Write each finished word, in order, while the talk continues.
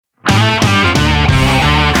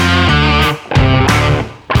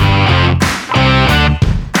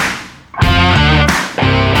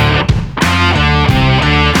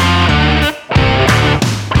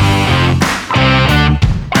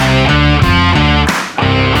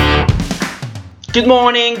Good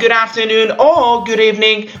morning, good afternoon, or good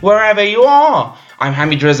evening, wherever you are. I'm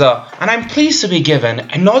Hamid Reza, and I'm pleased to be given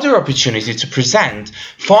another opportunity to present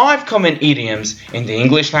 5 common idioms in the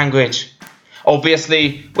English language.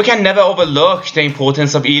 Obviously, we can never overlook the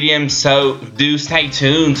importance of idioms, so do stay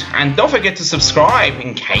tuned and don't forget to subscribe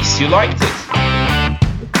in case you liked it.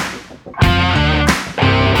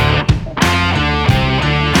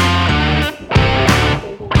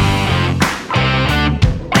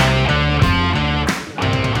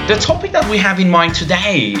 The topic that we have in mind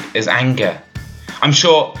today is anger. I'm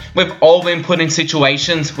sure we've all been put in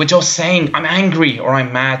situations where just saying I'm angry or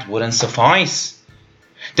I'm mad wouldn't suffice.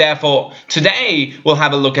 Therefore, today we'll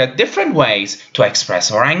have a look at different ways to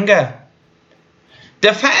express our anger.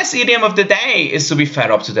 The first idiom of the day is to be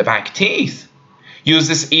fed up to the back teeth. Use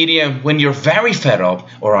this idiom when you're very fed up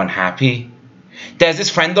or unhappy. There's this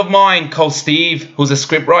friend of mine called Steve who's a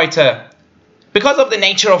scriptwriter. Because of the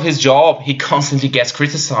nature of his job, he constantly gets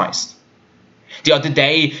criticized. The other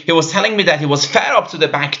day, he was telling me that he was fed up to the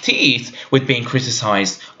back teeth with being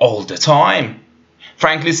criticized all the time.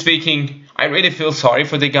 Frankly speaking, I really feel sorry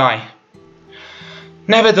for the guy.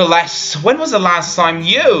 Nevertheless, when was the last time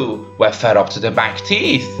you were fed up to the back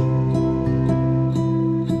teeth?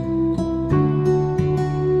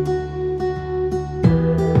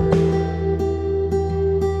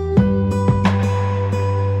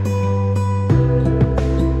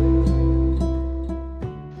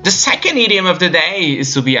 The second idiom of the day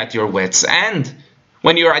is to be at your wit's end.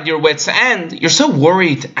 When you're at your wit's end, you're so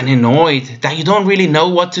worried and annoyed that you don't really know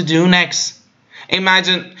what to do next.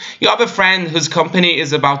 Imagine you have a friend whose company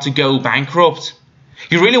is about to go bankrupt.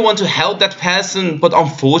 You really want to help that person, but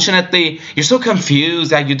unfortunately, you're so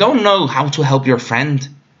confused that you don't know how to help your friend.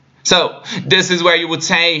 So, this is where you would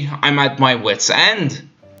say, I'm at my wit's end.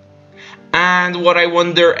 And what I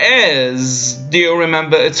wonder is, do you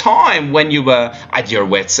remember a time when you were at your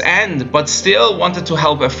wit's end but still wanted to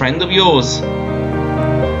help a friend of yours?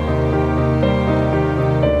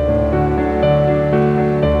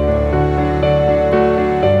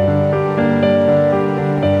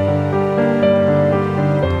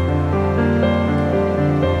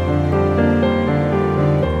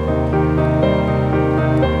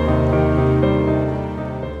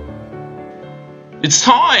 It's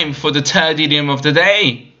time for the third idiom of the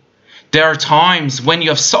day. There are times when you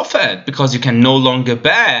have suffered because you can no longer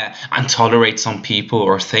bear and tolerate some people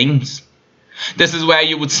or things. This is where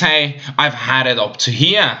you would say, I've had it up to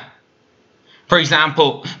here. For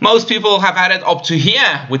example, most people have had it up to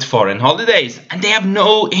here with foreign holidays and they have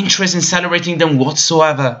no interest in celebrating them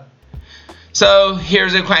whatsoever. So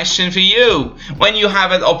here's a question for you. When you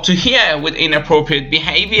have it up to here with inappropriate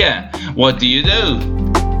behavior, what do you do?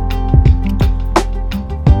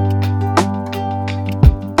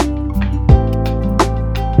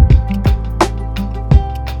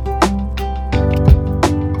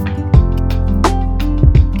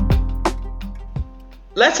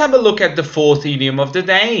 Let's have a look at the fourth idiom of the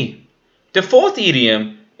day. The fourth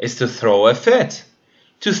idiom is to throw a fit.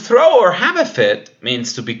 To throw or have a fit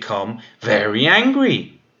means to become very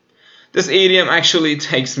angry. This idiom actually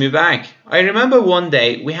takes me back. I remember one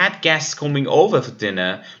day we had guests coming over for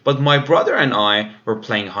dinner, but my brother and I were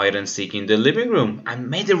playing hide and seek in the living room and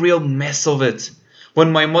made a real mess of it.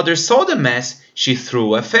 When my mother saw the mess, she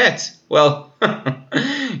threw a fit. Well,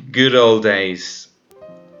 good old days.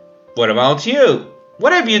 What about you?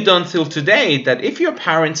 What have you done till today that if your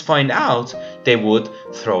parents find out, they would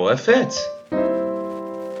throw a fit?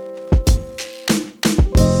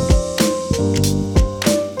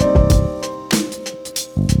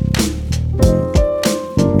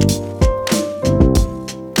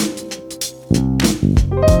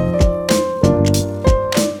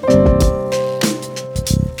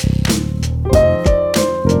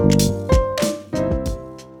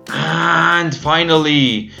 And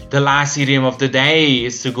finally, the last idiom of the day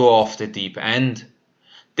is to go off the deep end.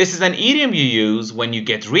 This is an idiom you use when you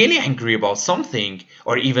get really angry about something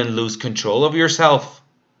or even lose control of yourself.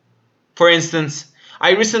 For instance,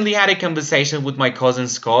 I recently had a conversation with my cousin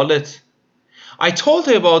Scarlett. I told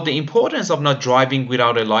her about the importance of not driving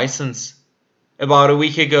without a license. About a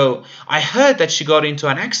week ago, I heard that she got into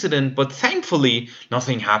an accident, but thankfully,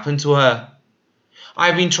 nothing happened to her.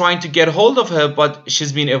 I've been trying to get hold of her, but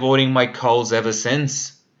she's been avoiding my calls ever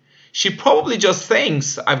since. She probably just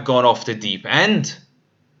thinks I've gone off the deep end.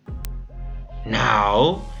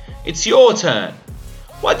 Now, it's your turn.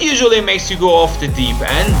 What usually makes you go off the deep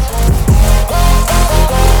end?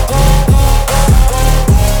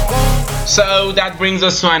 So that brings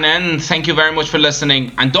us to an end. Thank you very much for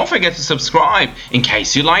listening, and don't forget to subscribe in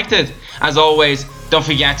case you liked it. As always, Don't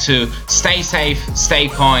forget to stay safe, stay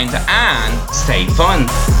kind, and stay fun.